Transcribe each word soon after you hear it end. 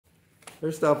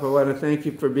First off, I want to thank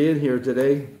you for being here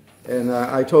today. And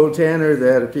I told Tanner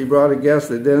that if he brought a guest,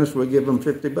 the dentist would give him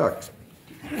 $50.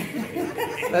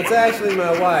 That's actually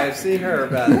my wife. See her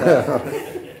about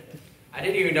that. I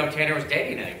didn't even know Tanner was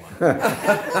dating anyone. He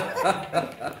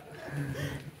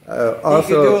could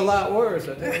do a lot worse.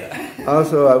 I tell you that.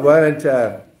 Also, I wanted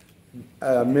to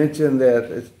mention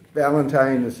that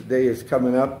Valentine's Day is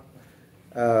coming up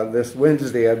this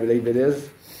Wednesday, I believe it is.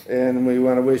 And we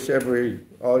want to wish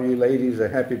all you ladies a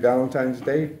happy Valentine's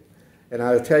Day. And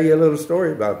I'll tell you a little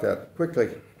story about that quickly.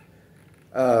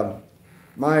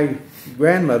 My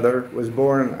grandmother was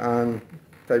born on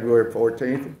February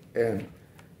 14th, and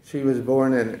she was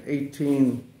born in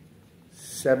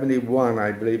 1871,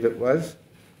 I believe it was.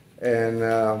 And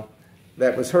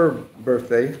that was her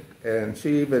birthday. And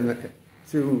she even,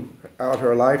 throughout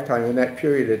her lifetime, in that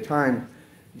period of time,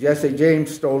 Jesse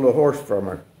James stole a horse from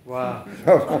her. Wow.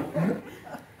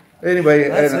 Anyway.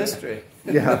 That's history.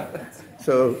 Yeah.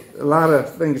 So a lot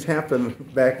of things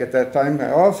happened back at that time.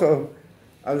 I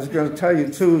was going to tell you,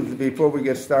 too, before we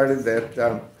get started, that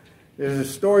there's a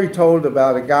story told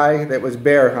about a guy that was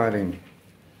bear hunting.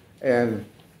 And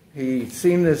he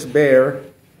seen this bear,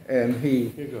 and he...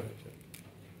 Here, go ahead,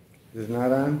 Is it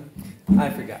not on? I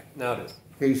forgot. Now it is.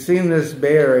 He seen this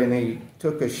bear, and he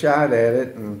took a shot at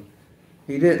it, and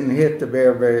he didn't hit the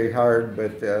bear very hard,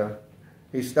 but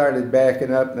he started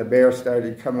backing up, and the bear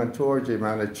started coming towards him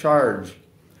on a charge.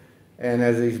 And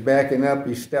as he's backing up,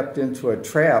 he stepped into a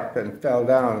trap and fell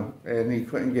down, and he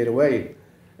couldn't get away.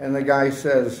 And the guy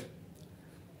says,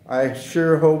 "I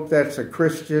sure hope that's a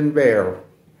Christian bear."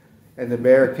 And the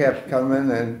bear kept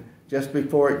coming, and just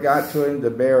before it got to him,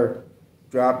 the bear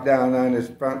dropped down on his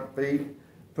front feet,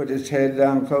 put his head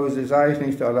down, closed his eyes, and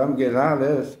he thought, "I'm getting out of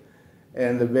this."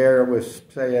 And the bear was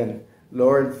saying,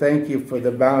 "Lord, thank you for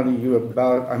the bounty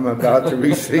I'm about to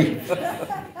receive."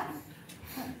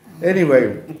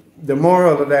 Anyway, the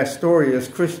moral of that story is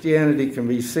Christianity can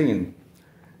be seen.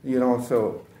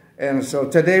 So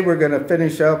today we're going to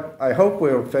finish up. I hope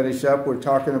we'll finish up. We're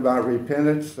talking about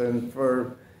repentance. And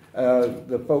for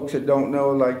the folks that don't know,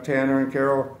 like Tanner and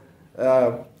Carol,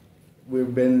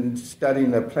 we've been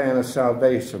studying the plan of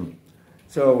salvation.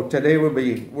 So today we'll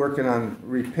be working on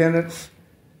repentance,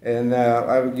 and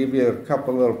I will give you a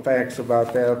couple little facts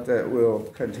about that we'll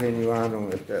continue on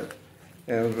with that.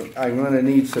 And I'm going to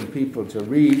need some people to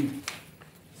read,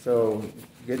 so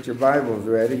get your Bibles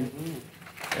ready,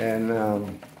 and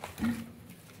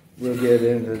we'll get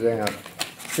into that.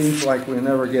 Seems like we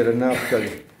never get enough because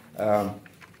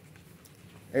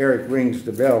Eric rings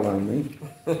the bell on me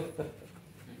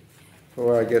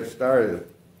before I get started.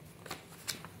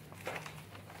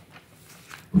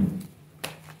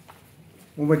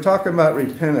 When we're talking about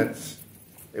repentance,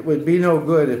 it would be no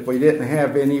good if we didn't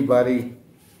have anybody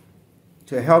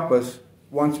to help us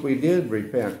once we did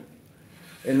repent.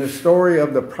 In the story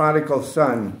of the prodigal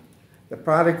son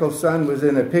was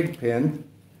in a pig pen,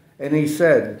 and he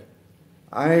said,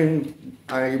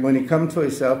 when he come to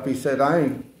himself, he said,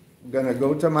 "I'm going to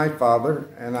go to my father,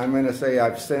 and I'm going to say,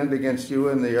 I've sinned against you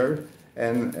in the earth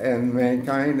and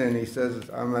mankind." And he says,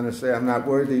 "I'm going to say, I'm not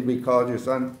worthy to be called your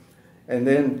son." And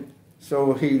then,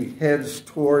 so he heads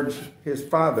towards his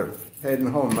father,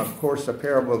 heading home. Of course, the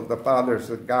parable of the fathers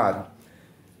of God.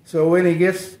 So when he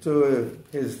gets to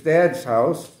his dad's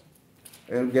house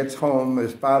and gets home,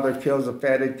 his father kills a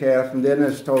fatted calf, and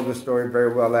Dennis told the story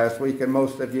very well last week, and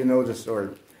most of you know the story.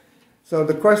 So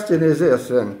the question is this,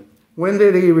 then. When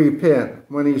did he repent?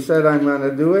 When he said, "I'm going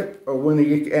to do it," or when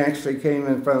he actually came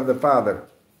in front of the Father?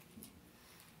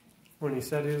 When he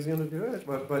said he was going to do it,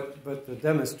 but the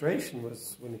demonstration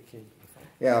was when he came to the Father.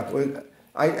 Yeah, well,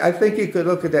 I think you could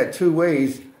look at that two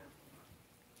ways.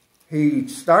 He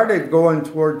started going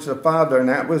towards the Father, and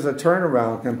that was a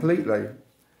turnaround completely.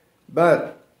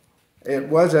 But it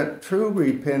wasn't true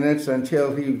repentance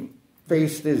until he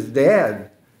faced his dad,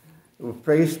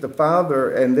 faced the Father,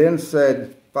 and then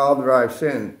said, "Father, I've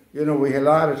sinned." A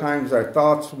lot of times our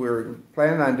thoughts, we're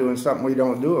planning on doing something, we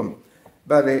don't do them.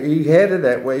 But he headed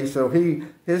that way, so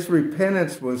his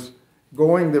repentance was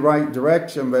going the right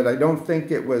direction, but I don't think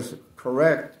it was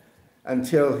correct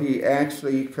until he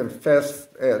actually confessed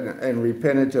and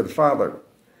repented to the Father.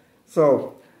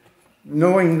 So,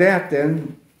 knowing that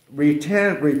then,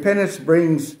 repentance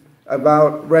brings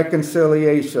about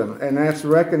reconciliation, and that's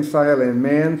reconciling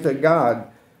man to God.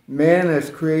 Man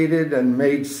has created and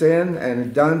made sin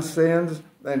and done sins,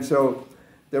 and so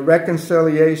the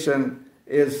reconciliation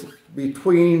is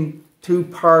between two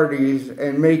parties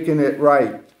and making it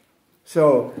right.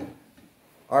 So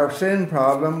our sin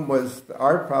problem was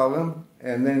our problem,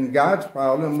 and then God's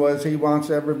problem was he wants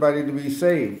everybody to be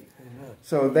saved.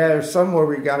 So there's somewhere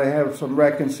we got to have some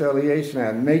reconciliation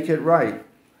and make it right.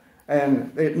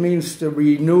 And it means to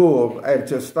renewal and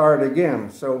to start again.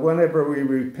 So whenever we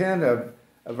repent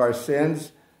of our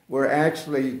sins,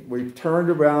 we've turned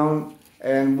around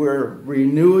and we're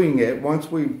renewing it. Once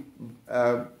we've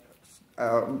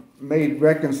made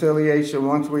reconciliation,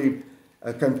 once we've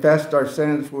confessed our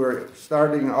sins, we're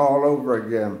starting all over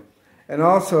again. And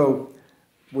also,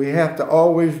 we have to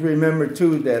always remember,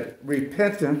 too, that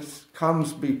repentance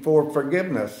comes before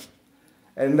forgiveness.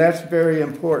 And that's a very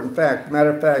important fact.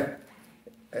 Matter of fact,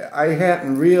 I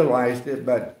hadn't realized it,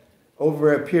 but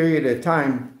over a period of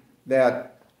time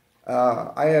that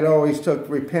I had always took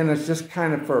repentance just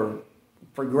kind of for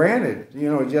granted.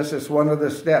 Just as one of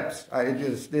the steps. I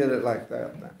just did it like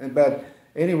that. But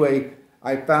anyway,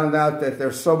 I found out that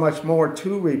there's so much more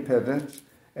to repentance,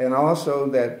 and also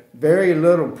that very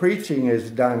little preaching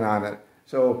is done on it.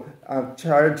 So I'll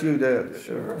charge you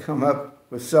to come up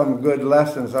with some good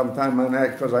lessons sometime on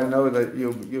that, because I know that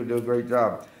you do a great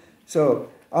job. So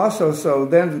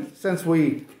then since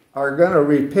we are going to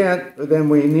repent, then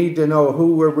we need to know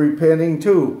who we're repenting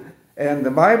to. And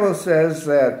the Bible says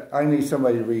that, I need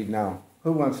somebody to read now.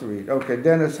 Who wants to read? Okay,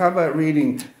 Dennis, how about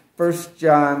reading 1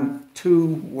 John 2,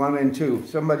 1 and 2?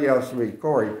 Somebody else read.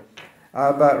 Corey. How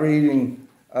about reading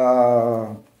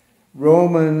Romans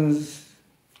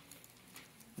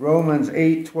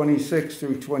 8, 26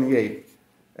 through 28.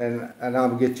 And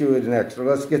I'll get you the next. So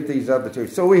let's get these other two.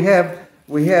 So we have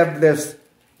this,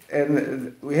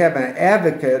 and we have an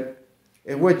advocate,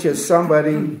 which is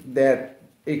somebody that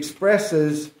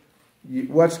expresses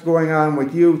what's going on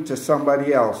with you to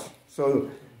somebody else. So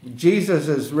Jesus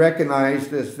is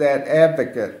recognized as that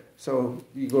advocate. So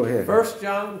you go ahead. 1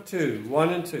 John 2, 1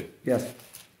 and 2. Yes.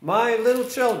 My little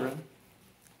children,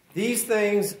 these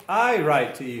things I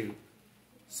write to you,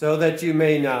 so that you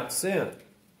may not sin.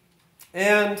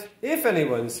 And if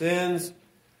anyone sins,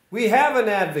 we have an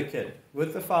advocate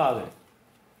with the Father,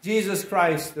 Jesus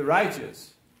Christ the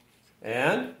righteous.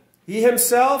 And he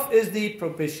himself is the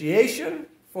propitiation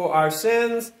for our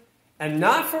sins, and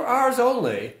not for ours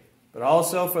only, but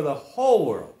also for the whole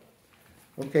world.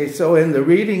 Okay, so in the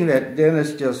reading that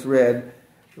Dennis just read,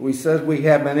 we said we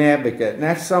have an advocate, and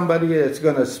that's somebody that's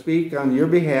going to speak on your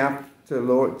behalf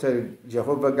to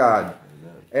Jehovah God.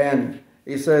 And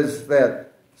he says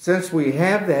that since we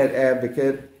have that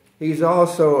advocate, he's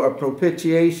also a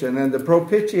propitiation. And the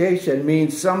propitiation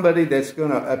means somebody that's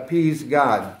going to appease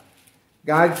God.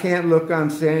 God can't look on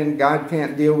sin. God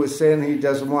can't deal with sin. He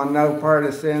doesn't want no part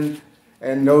of sin.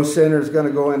 And no sinner is going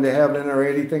to go into heaven or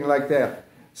anything like that.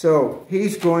 So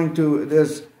he's going to,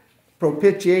 this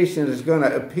propitiation is going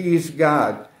to appease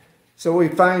God. So we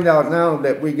find out now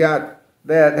that we got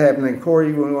that happening. Corey,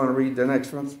 you want to read the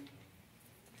next one?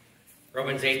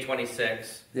 Romans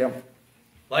 8:26. Yep.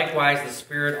 Likewise, the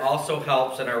Spirit also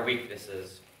helps in our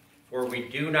weaknesses, for we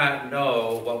do not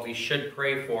know what we should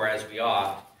pray for as we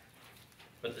ought,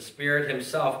 but the Spirit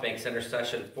himself makes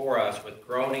intercession for us with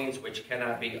groanings which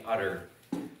cannot be uttered.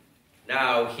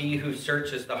 Now he who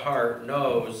searches the heart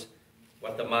knows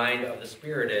what the mind of the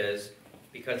Spirit is,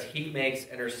 because he makes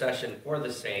intercession for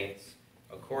the saints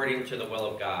according to the will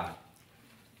of God.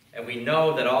 And we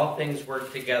know that all things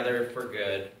work together for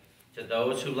good to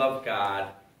those who love God,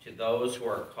 to those who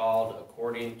are called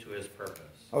according to his purpose.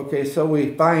 Okay, so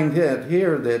we find it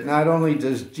here that not only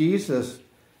does Jesus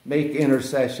make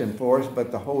intercession for us,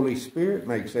 but the Holy Spirit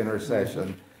makes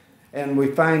intercession. And we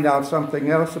find out something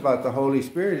else about the Holy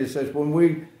Spirit. It says when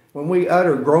we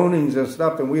utter groanings and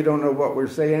stuff and we don't know what we're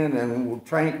saying and we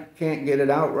can't get it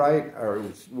out right, or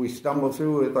we stumble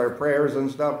through with our prayers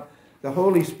and stuff, the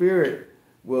Holy Spirit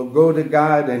will go to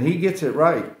God and he gets it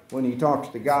right when he talks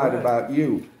to God about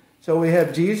you. So we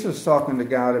have Jesus talking to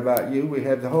God about you. We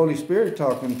have the Holy Spirit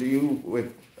talking to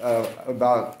you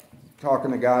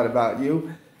talking to God about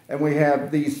you. And we have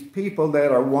these people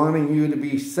that are wanting you to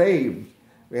be saved.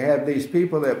 We have these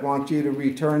people that want you to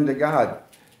return to God.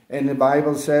 And the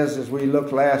Bible says, as we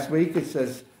looked last week, it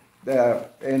says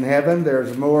that in heaven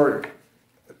there's more,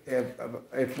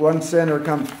 if one sinner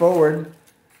comes forward,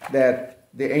 that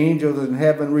the angels in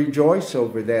heaven rejoice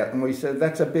over that. And we said,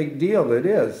 that's a big deal. It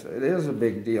is. It is a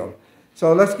big deal.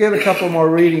 So let's get a couple more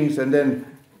readings and then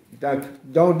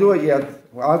don't do it yet.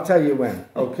 Well, I'll tell you when.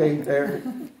 Okay, there.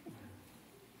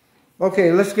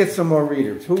 Okay, let's get some more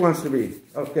readers. Who wants to read?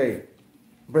 Okay,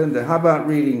 Brenda, how about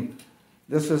reading?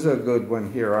 This is a good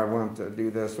one here. I want to do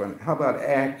this one. How about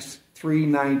Acts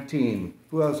 3:19?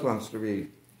 Who else wants to read?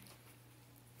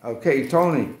 Okay,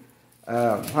 Tony.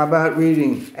 How about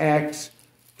reading Acts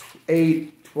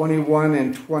 8:21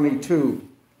 and 22?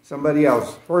 Somebody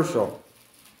else. Herschel.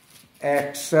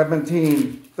 Acts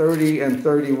 17, 30 and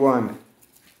 31.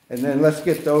 And then let's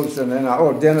get those, and then,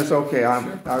 Dennis, okay,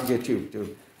 I'll get you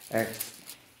to Acts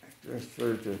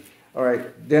 32. All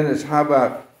right, Dennis, how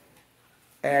about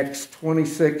Acts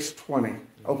 26, 20?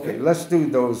 Okay, let's do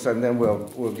those, and then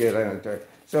we'll get into it.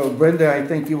 So, Brenda, I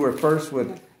think you were first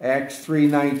with Acts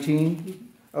 3:19.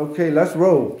 Okay, let's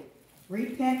roll.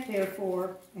 Repent,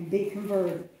 therefore, and be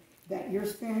converted, that your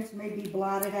sins may be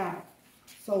blotted out,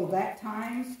 so that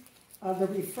times of the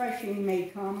refreshing may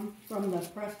come from the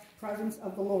presence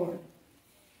of the Lord.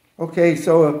 Okay,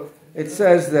 so it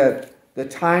says that the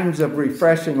times of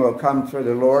refreshing will come for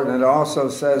the Lord, and it also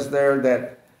says there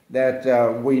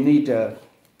that we need to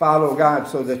follow God.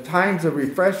 So the times of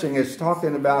refreshing is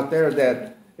talking about there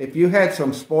that if you had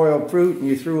some spoiled fruit and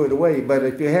you threw it away, but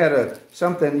if you had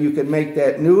something, you could make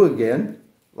that new again.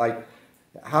 Like,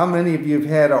 how many of you have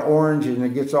had an orange and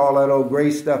it gets all that old gray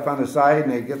stuff on the side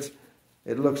and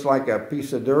it looks like a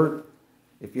piece of dirt?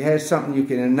 If you had something you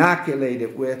can inoculate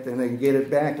it with and then get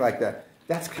it back like that.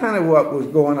 That's kind of what was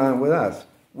going on with us.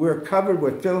 We're covered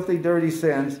with filthy, dirty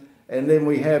sins, and then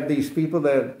we have these people,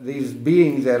 these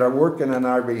beings that are working on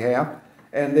our behalf.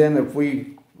 And then if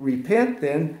we repent,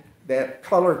 then that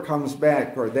color comes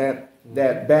back, or that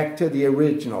back to the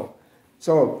original.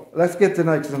 So let's get the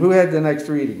next one. Who had the next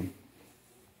reading?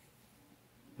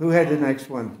 Who had the next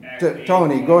one?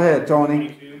 Tony, go ahead, Tony.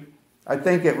 22. I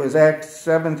think it was Acts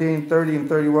 17, 30 and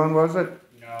 31, was it?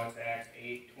 No, it's Acts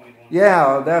 8, 21.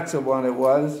 Yeah, that's the one it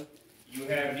was. You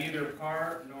have neither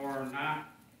part nor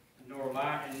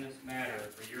lot in this matter,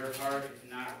 for your heart is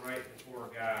not right before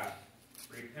God.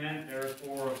 Repent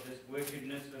therefore of this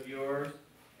wickedness of yours,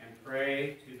 and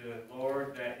pray to the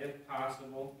Lord that, if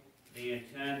possible, the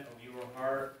intent of your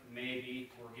heart may be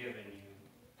forgiven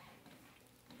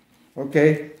you.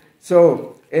 Okay,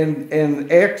 so in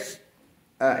Acts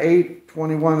 8,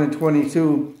 21 and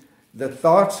 22, the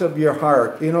thoughts of your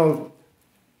heart,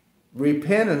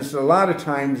 repentance, a lot of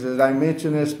times, as I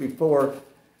mentioned this before,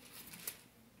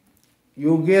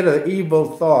 you'll get an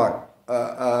evil thought,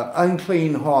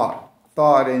 unclean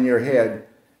thought in your head.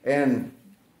 And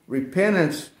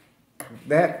repentance,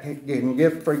 that can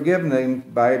get forgiven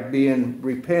by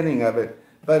repenting of it.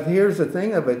 But here's the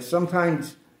thing of it.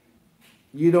 Sometimes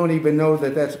you don't even know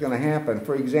that that's going to happen.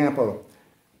 For example,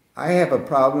 I have a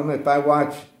problem if I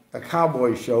watch a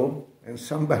cowboy show and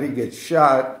somebody gets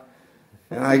shot,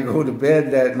 and I go to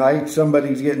bed that night,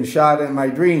 somebody's getting shot in my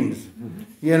dreams.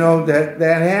 That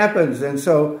happens. And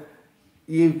so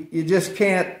you just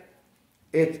can't,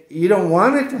 you don't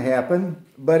want it to happen,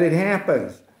 but it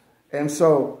happens. And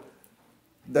so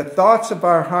the thoughts of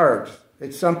our hearts,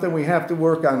 it's something we have to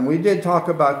work on. We did talk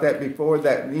about that before,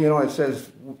 that, it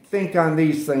says, think on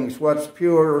these things, what's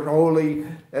pure, holy,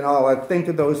 and all that. Think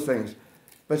of those things.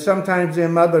 But sometimes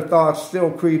them other thoughts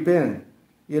still creep in.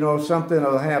 Something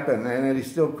will happen, and they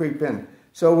still creep in.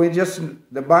 So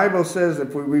the Bible says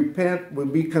if we repent, we'll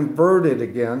be converted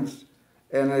against,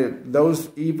 and those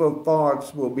evil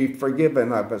thoughts will be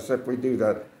forgiven of us if we do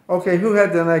that. Okay, who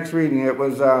had the next reading? It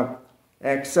was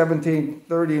Acts 17,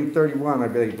 30 and 31, I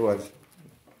believe it was.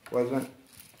 Wasn't it?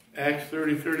 Acts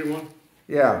 30, 31.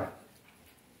 Yeah.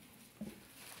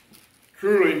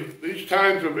 Truly, these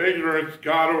times of ignorance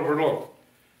God overlooked,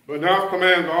 but now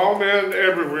commands all men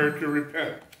everywhere to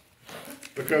repent,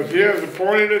 because he has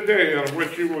appointed a day on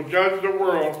which he will judge the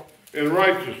world in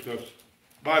righteousness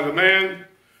by the man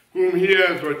whom he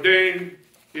has ordained.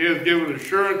 He has given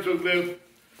assurance of this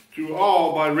to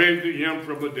all by raising him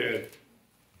from the dead.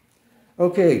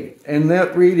 Okay, in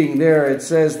that reading there, it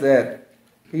says that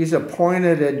he's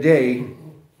appointed a day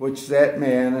which that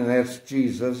man, and that's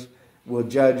Jesus, will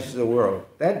judge the world.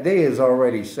 That day is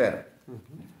already set.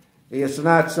 It's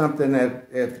not something that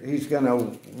if he's going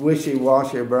to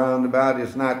wishy-washy around about.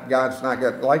 It's not, God's not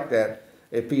going to like that.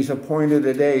 If he's appointed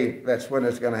a day, that's when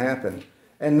it's going to happen.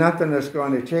 And nothing is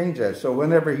going to change that. So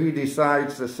whenever he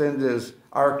decides to send his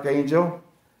archangel,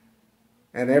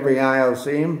 and every eye will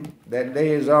see him, that day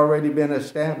has already been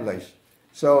established.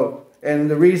 So,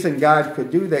 and the reason God could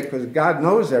do that, because God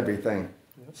knows everything.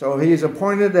 So he's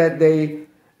appointed that day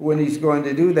when he's going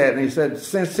to do that. And he said,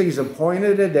 since he's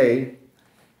appointed a day,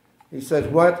 he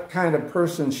said, what kind of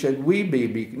person should we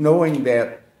be, knowing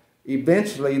that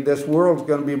eventually this world's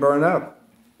going to be burned up.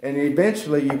 And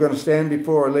eventually you're going to stand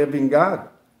before a living God.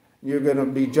 You're going to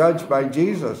be judged by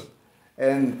Jesus.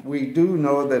 And we do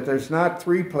know that there's not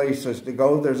 3 places to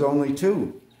go. There's only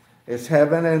 2. It's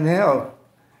heaven and hell.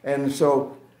 And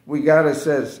so we got to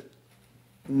says,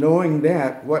 knowing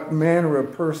that, what manner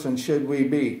of person should we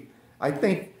be? I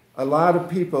think a lot of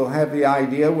people have the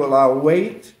idea, well, I'll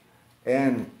wait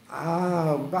and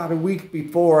about a week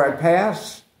before I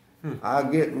pass,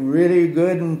 I'll get really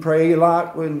good and pray a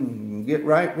lot and get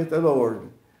right with the Lord.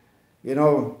 You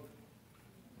know,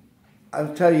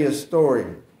 I'll tell you a story.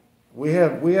 We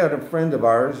had a friend of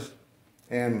ours,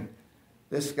 and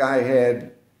this guy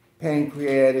had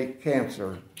pancreatic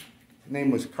cancer. His name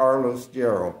was Carlos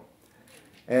Gerald.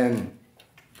 And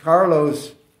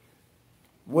Carlos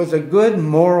was a good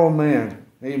moral man.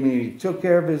 I mean, he took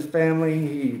care of his family.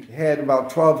 He had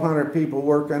about 1,200 people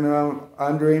working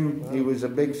under him. He was a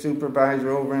big supervisor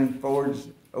over in Ford's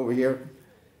over here.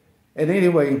 And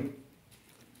anyway,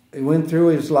 he went through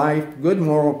his life, good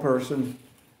moral person,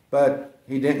 but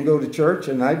he didn't go to church,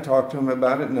 and I talked to him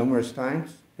about it numerous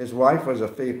times. His wife was a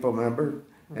faithful member,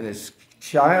 and his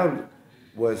child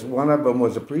was, one of them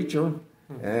was a preacher,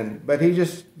 but he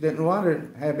just didn't want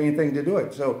to have anything to do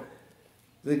it. So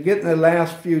getting the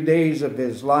last few days of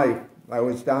his life, I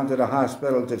was down to the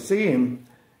hospital to see him,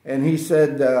 and he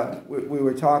said, we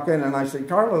were talking, and I said,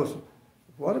 Carlos,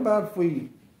 what about if we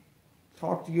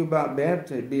talk to you about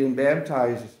being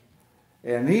baptized?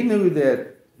 And he knew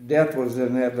that death was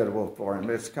inevitable for him.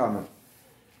 It's coming.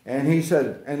 And he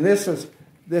said, and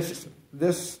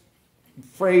this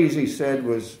phrase he said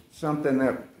was something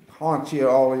that haunts you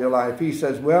all your life. He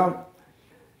says, well,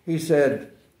 he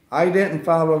said, I didn't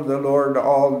follow the Lord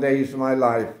all the days of my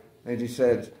life. And he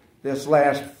said, this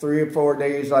last 3 or 4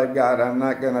 days I've got, I'm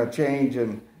not going to change.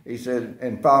 And he said,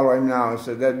 and follow him now. He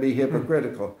said, that'd be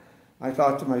hypocritical. I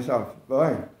thought to myself,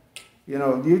 boy, you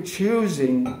know, you're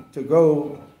choosing to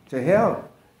go to hell.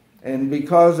 And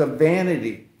because of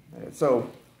vanity. So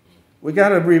we got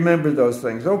to remember those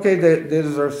things. Okay,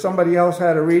 is there somebody else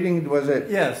had a reading? Was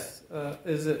it? Yes.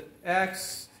 Is it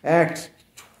Acts? Acts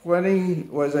 20,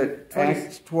 was it 20,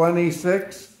 Acts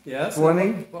 26? Yes.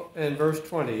 20? And verse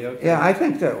 20, okay. Yeah, I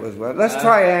think that was what. Let's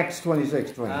try Acts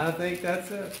 26, 20. I think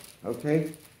that's it.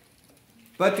 Okay.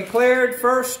 But declared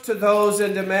first to those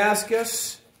in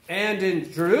Damascus and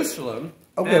in Jerusalem.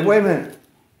 Okay, wait a minute.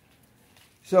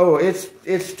 So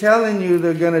it's telling you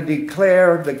they're going to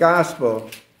declare the gospel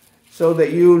so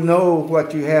that you know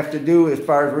what you have to do as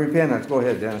far as repentance. Go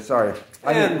ahead, Dennis. Sorry.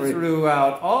 And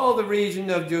throughout all the region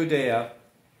of Judea,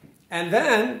 and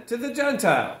then to the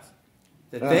Gentiles,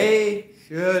 that they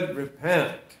should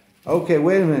repent. Okay,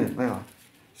 wait a minute now.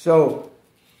 So,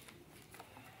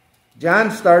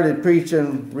 John started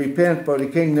preaching, repent for the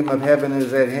kingdom of heaven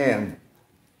is at hand.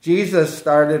 Jesus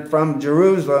started from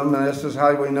Jerusalem, and this is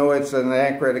how we know it's an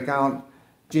accurate account.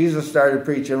 Jesus started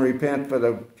preaching, repent for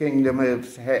the kingdom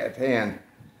is at hand.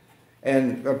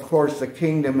 And, of course, the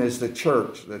kingdom is the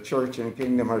church. The church and the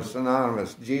kingdom are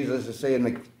synonymous. Jesus is saying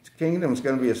the kingdom is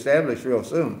going to be established real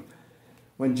soon.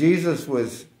 When Jesus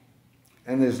was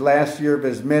in his last year of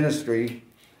his ministry,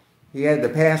 he had the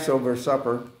Passover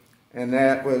supper, and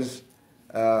that was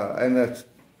in the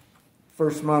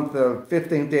first month, the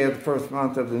 15th day of the first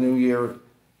month of the new year.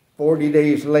 40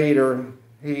 days later,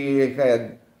 he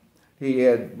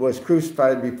was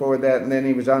crucified before that, and then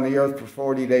he was on the earth for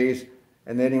 40 days,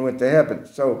 and then he went to heaven.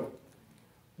 So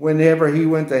whenever he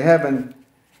went to heaven,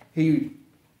 he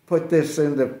put this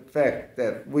into effect,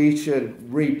 that we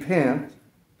should repent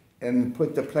and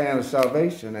put the plan of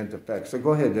salvation into effect. So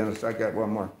go ahead, Dennis. I got one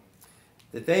more.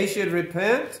 That they should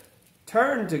repent,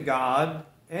 turn to God,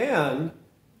 and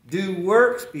do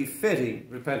works befitting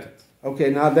repentance.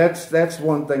 Okay, now that's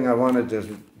one thing I wanted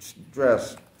to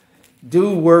stress.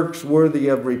 Do works worthy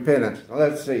of repentance. Now,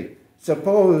 let's see.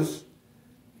 Suppose,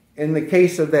 in the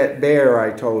case of that bear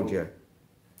I told you,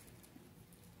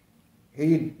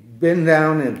 he'd been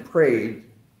down and prayed,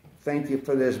 thank you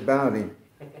for this bounty.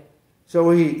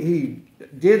 So he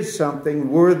did something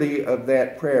worthy of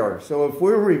that prayer. So if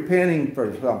we're repenting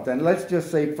for something, let's just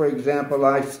say, for example,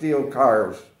 I steal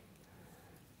cars,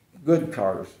 good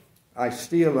cars. I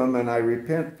steal them and I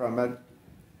repent from it,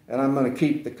 and I'm going to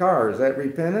keep the car. Is that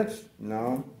repentance?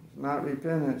 No, it's not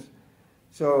repentance.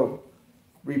 So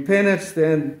repentance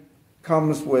then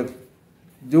comes with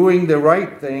doing the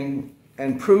right thing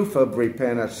and proof of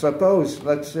repentance. Suppose,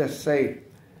 let's just say,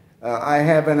 I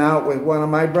have an out with one of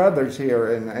my brothers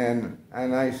here, and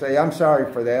I say, I'm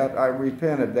sorry for that, I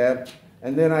repent of that,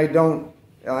 and then I don't,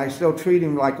 and I still treat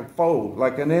him like a foe,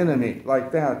 like an enemy,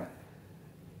 like that.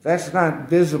 That's not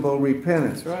visible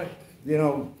repentance. That's right. You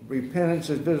know,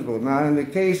 repentance is visible. Now, in the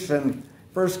case in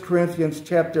 1 Corinthians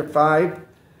chapter 5,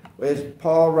 as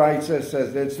Paul writes, it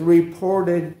says, it's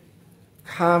reported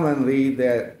commonly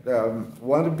that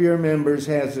one of your members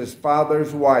has his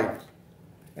father's wife.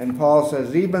 And Paul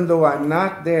says, even though I'm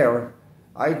not there,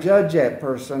 I judge that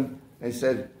person. He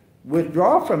said,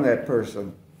 withdraw from that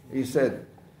person. He said,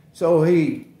 so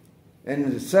he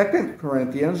In 2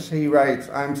 Corinthians, he writes,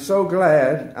 I'm so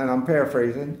glad, and I'm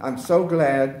paraphrasing, I'm so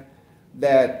glad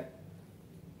that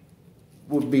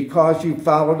because you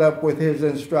followed up with his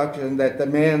instruction, that the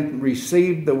man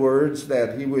received the words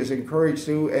that he was encouraged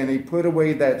to, and he put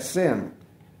away that sin.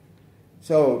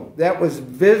 So that was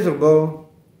visible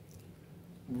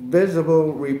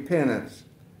repentance.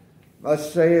 Let's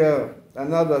say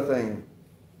another thing.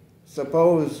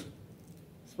 Suppose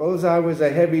I was a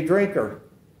heavy drinker,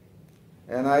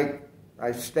 and I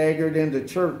staggered into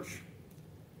church.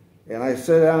 And I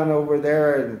sit down over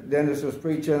there, and Dennis was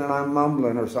preaching, and I'm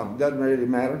mumbling or something. Doesn't really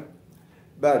matter.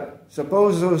 But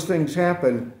suppose those things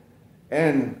happen,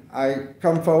 and I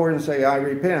come forward and say, I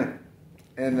repent.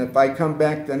 And if I come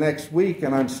back the next week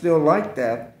and I'm still like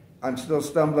that, I'm still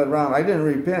stumbling around, I didn't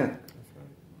repent.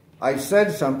 I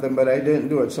said something, but I didn't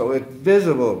do it. So it's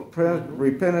visible.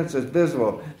 Repentance is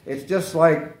visible. It's just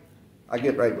like, I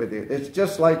get right with you. It's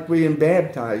just like being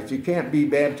baptized. You can't be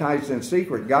baptized in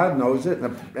secret. God knows it,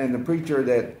 and the preacher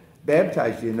that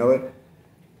baptized you know it.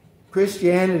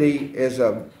 Christianity is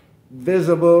a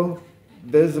visible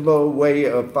way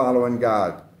of following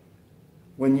God.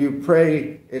 When you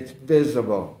pray, it's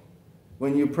visible.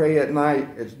 When you pray at night,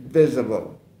 it's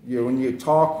visible. When you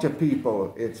talk to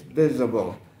people, it's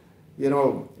visible. You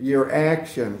know, your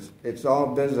actions, it's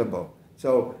all visible.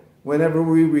 So whenever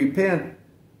we repent,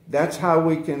 that's how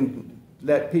we can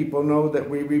let people know that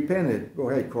we repented. Go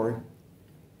ahead, Corey.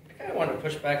 I kind of want to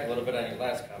push back a little bit on your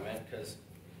last comment, because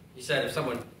you said if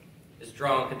someone is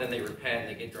drunk and then they repent and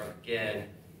they get drunk again,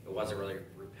 it wasn't really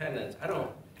repentance. I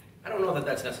don't know that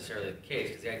that's necessarily the case,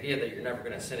 because the idea that you're never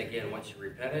going to sin again once you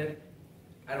repented,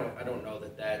 I don't know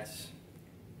that that's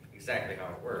exactly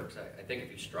how it works. I think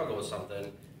if you struggle with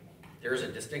something, there's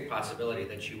a distinct possibility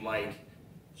that you might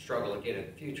struggle again in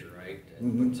the future, right?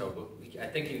 And so I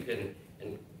think you can,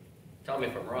 and tell me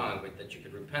if I'm wrong, but that you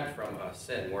could repent from a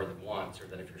sin more than once, or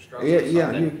that if you're struggling with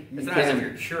something, it's not as if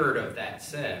you're cured of that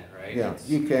sin, right? Yeah,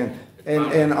 you can.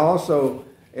 And also,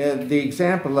 the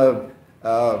example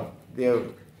of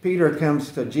Peter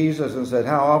comes to Jesus and said,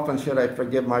 how often should I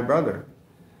forgive my brother?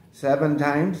 7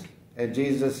 times? And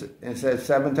Jesus says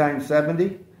 7 times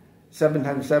 70? 7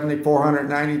 times 70,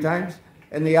 490 times?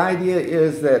 And the idea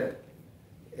is that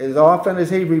as often as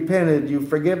he repented, you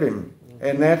forgive him.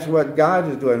 And that's what God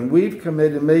is doing. We've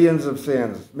committed millions of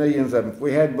sins, millions of them. If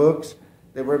we had books,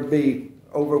 they would be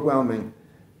overwhelming.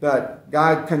 But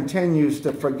God continues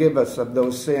to forgive us of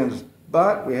those sins.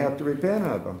 But we have to repent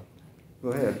of them. Go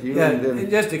ahead. And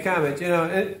just a comment,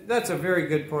 and that's a very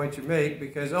good point you make,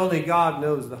 because only God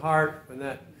knows the heart when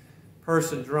that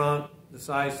person drunk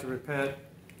decides to repent.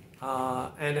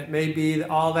 And it may be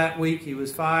all that week he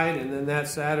was fine, and then that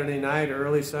Saturday night,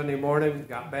 early Sunday morning,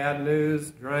 got bad news,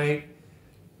 drank,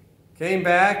 came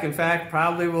back, in fact,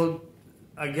 probably will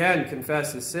again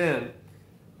confess his sin.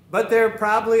 But there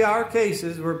probably are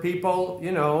cases where people,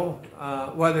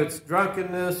 whether it's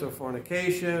drunkenness or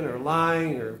fornication or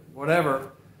lying or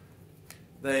whatever,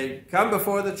 they come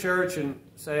before the church and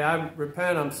say, I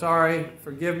repent, I'm sorry,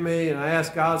 forgive me, and I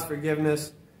ask God's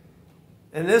forgiveness.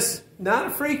 And this, not a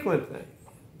frequent thing,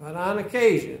 but on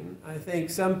occasion, I think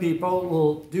some people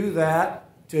will do that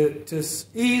to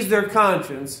ease their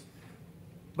conscience,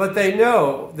 but they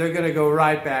know they're going to go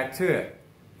right back to it.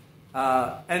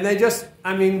 And they just,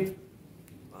 let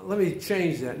me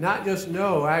change that. Not just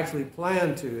know, actually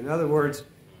plan to. In other words,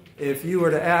 if you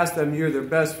were to ask them, you're their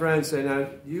best friend, say, now,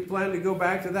 do you plan to go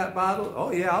back to that bottle?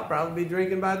 Oh, yeah, I'll probably be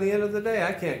drinking by the end of the day.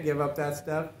 I can't give up that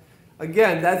stuff.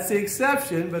 Again, that's the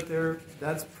exception, but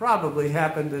that's probably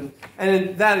happened. And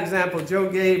in that example Joe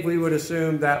gave, we would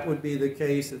assume that would be the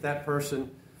case, that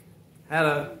person had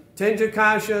a tinge of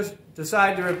conscience,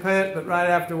 decided to repent, but right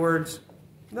afterwards,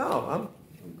 no, I'm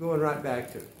going right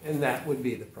back to it. And that would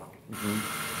be the problem.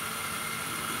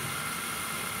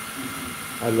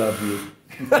 I love you.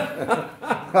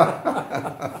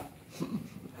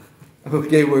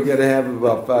 Okay, we're going to have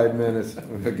about 5 minutes.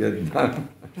 We'll get done.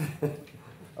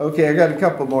 Okay, I got a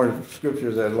couple more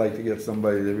scriptures I'd like to get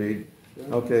somebody to read.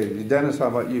 Okay, Dennis, how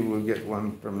about you? We'll get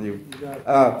one from you.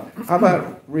 How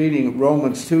about reading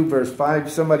Romans 2, verse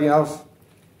 5? Somebody else?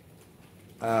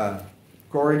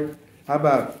 Corey? How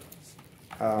about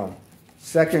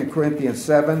 2 Corinthians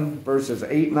 7, verses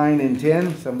 8, 9, and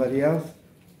 10? Somebody else?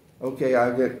 Okay,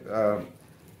 I'll get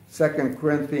 2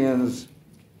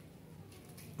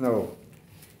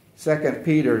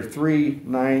 Peter 3,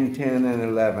 9, 10, and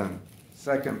 11.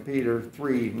 2 Peter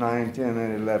 3, 9, 10,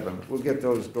 and 11. We'll get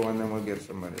those going, then we'll get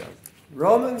somebody else.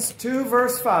 Romans 2,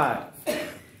 verse 5.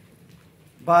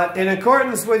 But in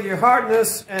accordance with your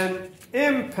hardness and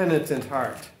impenitent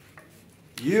heart,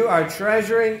 You are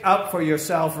treasuring up for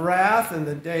yourself wrath in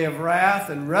the day of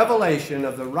wrath and revelation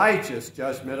of the righteous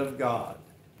judgment of God.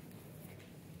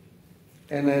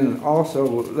 And then also,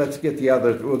 let's get the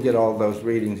other, we'll get all those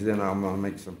readings, then I'm going to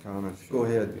make some comments. Go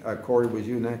ahead. Corey, was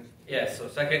you next? Yes, so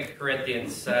 2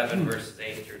 Corinthians 7, verses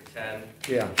 8 through 10.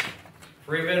 Yeah.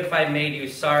 For even if I made you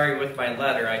sorry with my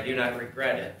letter, I do not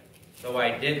regret it, though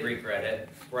I did regret it,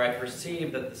 for I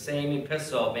perceive that the same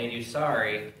epistle made you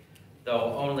sorry,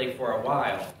 though only for a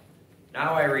while.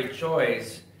 Now I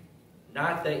rejoice,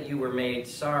 not that you were made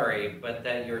sorry, but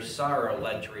that your sorrow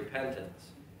led to repentance.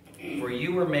 For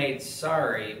you were made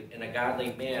sorry in a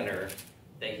godly manner,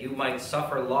 that you might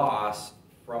suffer loss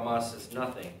from us as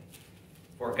nothing.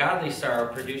 For godly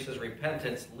sorrow produces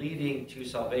repentance leading to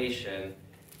salvation,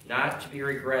 not to be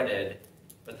regretted,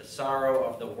 but the sorrow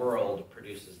of the world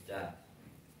produces death.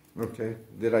 Okay.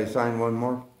 Did I sign one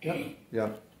more? Yep. Yeah.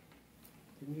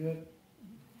 Can you do it?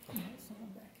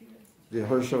 Did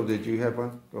Herschel, did you have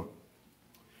one? Go.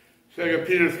 2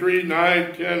 Peter 3,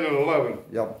 9, 10, and 11.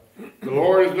 Yep. The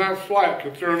Lord is not slack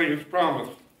concerning his promise,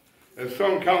 as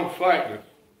some count slackness,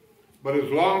 but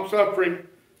is long-suffering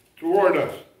toward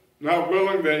us, not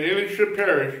willing that any should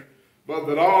perish, but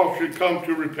that all should come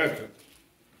to repentance.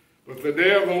 But the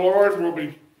day of the Lord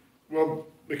will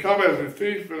become as a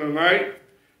thief in the night,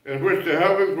 in which the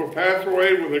heavens will pass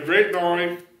away with a great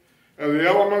noise, and the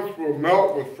elements will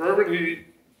melt with fervent heat.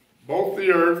 Both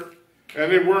the earth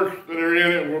and the works that are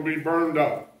in it will be burned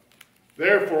up.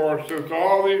 Therefore, since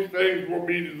all these things will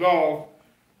be dissolved,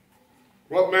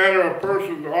 what manner of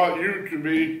persons ought you to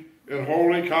be in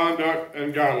holy conduct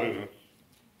and godliness?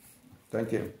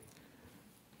 Thank you.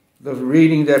 The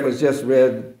reading that was just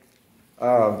read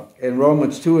in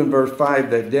Romans 2 and verse 5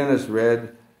 that Dennis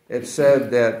read, it said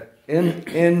that in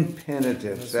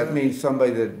penitence, that means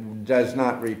somebody that does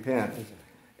not repent.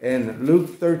 In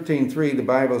Luke 13:3, the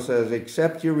Bible says,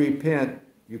 except you repent,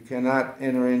 you cannot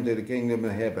enter into the kingdom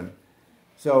of heaven.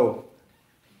 So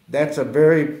that's a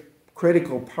very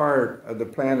critical part of the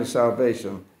plan of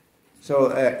salvation.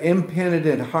 So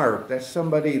impenitent heart, that's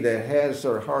somebody that has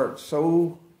their heart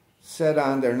so set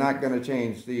on they're not going to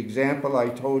change. The example I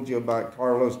told you about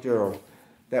Carlos Gerald,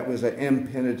 that was an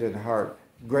impenitent heart.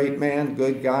 Great man,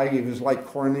 good guy. He was like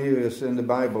Cornelius in the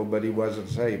Bible, but he wasn't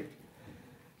saved.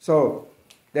 So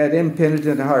that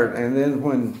impenitent heart. And then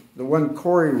when the one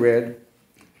Corey read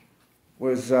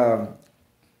was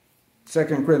 2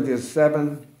 Corinthians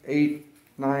 7, 8,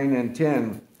 9, and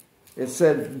 10. It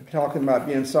said, talking about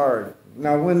being sorry.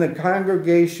 Now when the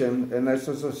congregation, and this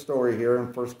is a story here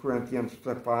in 1 Corinthians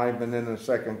 5 and then in 2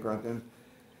 Corinthians,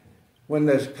 when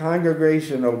the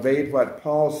congregation obeyed what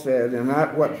Paul said, and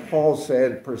not what Paul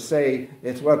said per se,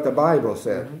 it's what the Bible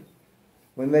said. Mm-hmm.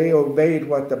 When they obeyed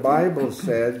what the Bible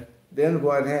said, then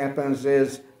what happens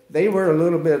is they were a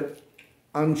little bit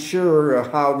unsure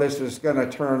of how this is going to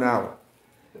turn out.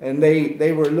 And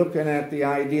they were looking at the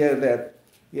idea that,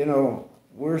 you know,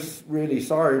 we're really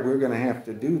sorry we're going to have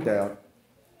to do that.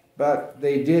 But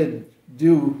they did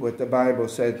do what the Bible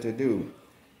said to do.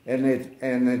 And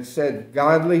it said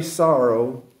godly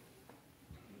sorrow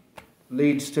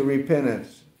leads to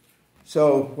repentance.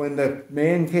 So when the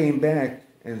man came back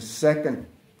in 2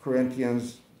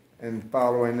 Corinthians and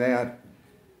following that,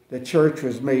 the church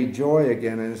was made joy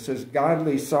again. And it says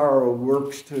godly sorrow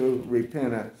works to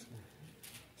repentance.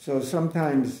 So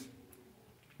sometimes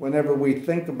whenever we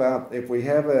think about, if we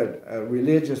have a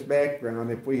religious background,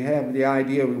 if we have the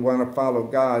idea we want to follow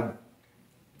God,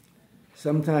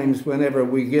 sometimes whenever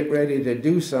we get ready to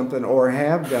do something or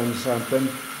have done something,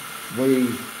 we,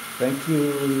 thank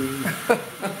you,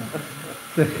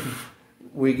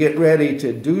 we get ready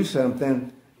to do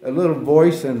something, a little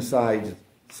voice inside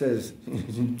says,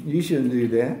 you shouldn't do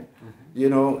that, you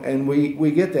know, and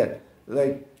we get that.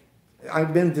 Like,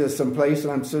 I've been to some place,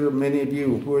 and I'm sure many of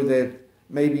you, where that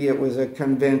maybe it was a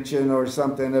convention or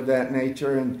something of that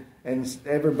nature, and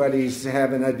everybody's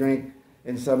having a drink,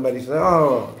 and somebody says,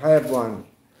 oh, have one.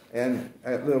 And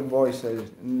that little voice says,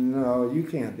 no, you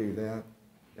can't do that.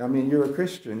 I mean, you're a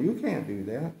Christian. You can't do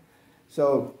that.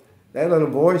 So that little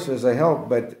voice is a help,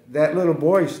 but that little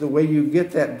voice, the way you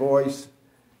get that voice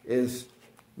is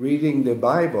reading the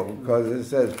Bible, because it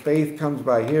says faith comes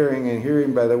by hearing, and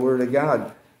hearing by the Word of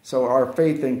God. So our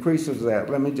faith increases that.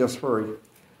 Let me just hurry.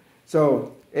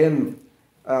 So in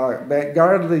that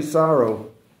godly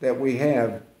sorrow that we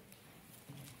have,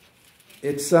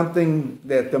 it's something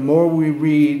that the more we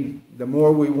read, the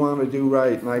more we want to do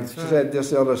right. And I've said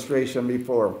this illustration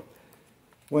before.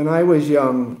 When I was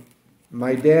young,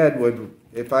 my dad would,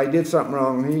 if I did something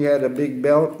wrong, he had a big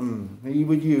belt and he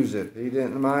would use it. He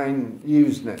didn't mind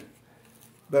using it.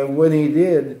 But when he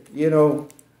did,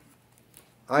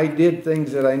 I did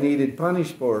things that I needed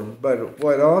punished for. But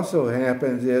what also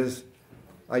happens is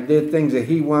I did things that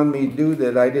he wanted me to do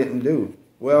that I didn't do.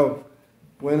 Well,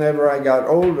 whenever I got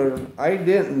older, he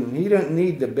didn't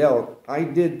need the belt. I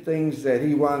did things that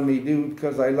he wanted me to do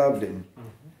because I loved him.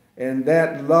 And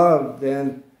that love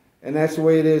then, and that's the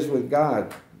way it is with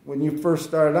God. When you first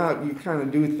start out, you kind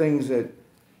of do things that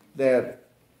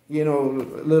a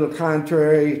little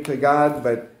contrary to God,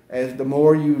 but as the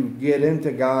more you get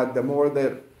into God, the more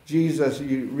that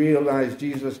you realize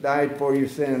Jesus died for your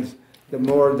sins, the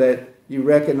more that you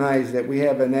recognize that we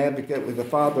have an advocate with the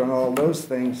Father and all those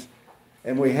things.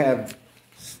 And we have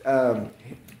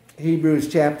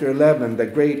Hebrews chapter 11, the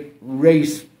great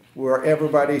race where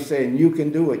everybody's saying, you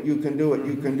can do it, you can do it,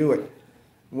 you can do it.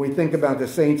 When we think about the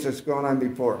saints that's gone on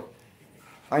before.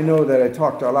 I know that I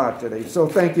talked a lot today. So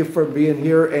thank you for being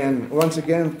here. And once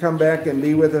again, come back and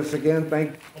be with us again.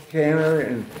 Thank Tanner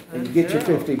and get your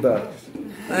 $50.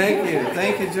 Thank you.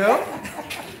 Thank you, Joe.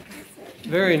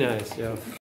 Very nice, Joe.